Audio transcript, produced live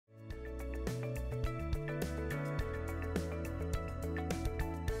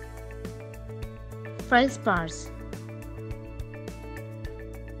feldspars.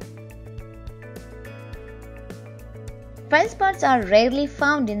 Feldspars are rarely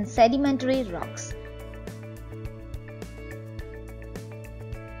found in sedimentary rocks.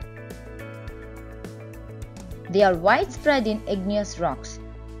 They are widespread in igneous rocks.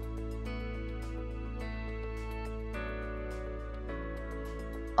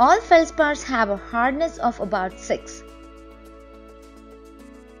 All feldspars have a hardness of about 6.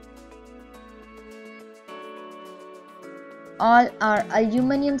 All are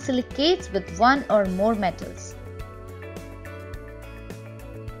aluminum silicates with one or more metals.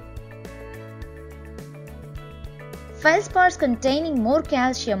 Feldspars containing more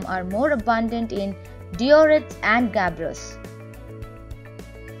calcium are more abundant in diorites and gabbros.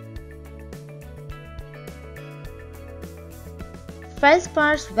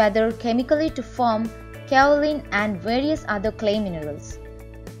 Feldspars weather chemically to form kaolin and various other clay minerals.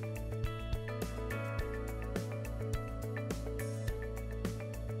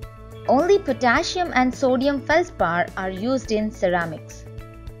 Only potassium and sodium feldspar are used in ceramics.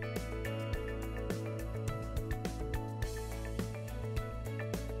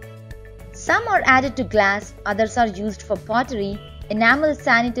 Some are added to glass, others are used for pottery, enamel,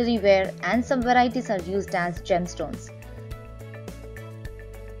 sanitary ware, and some varieties are used as gemstones.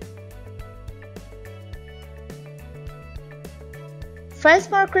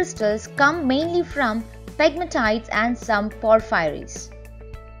 Feldspar crystals come mainly from pegmatites and some porphyries.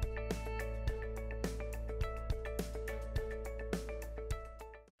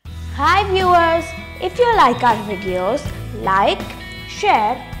 Hi viewers, if you like our videos, like,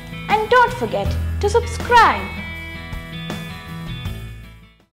 share and don't forget to subscribe.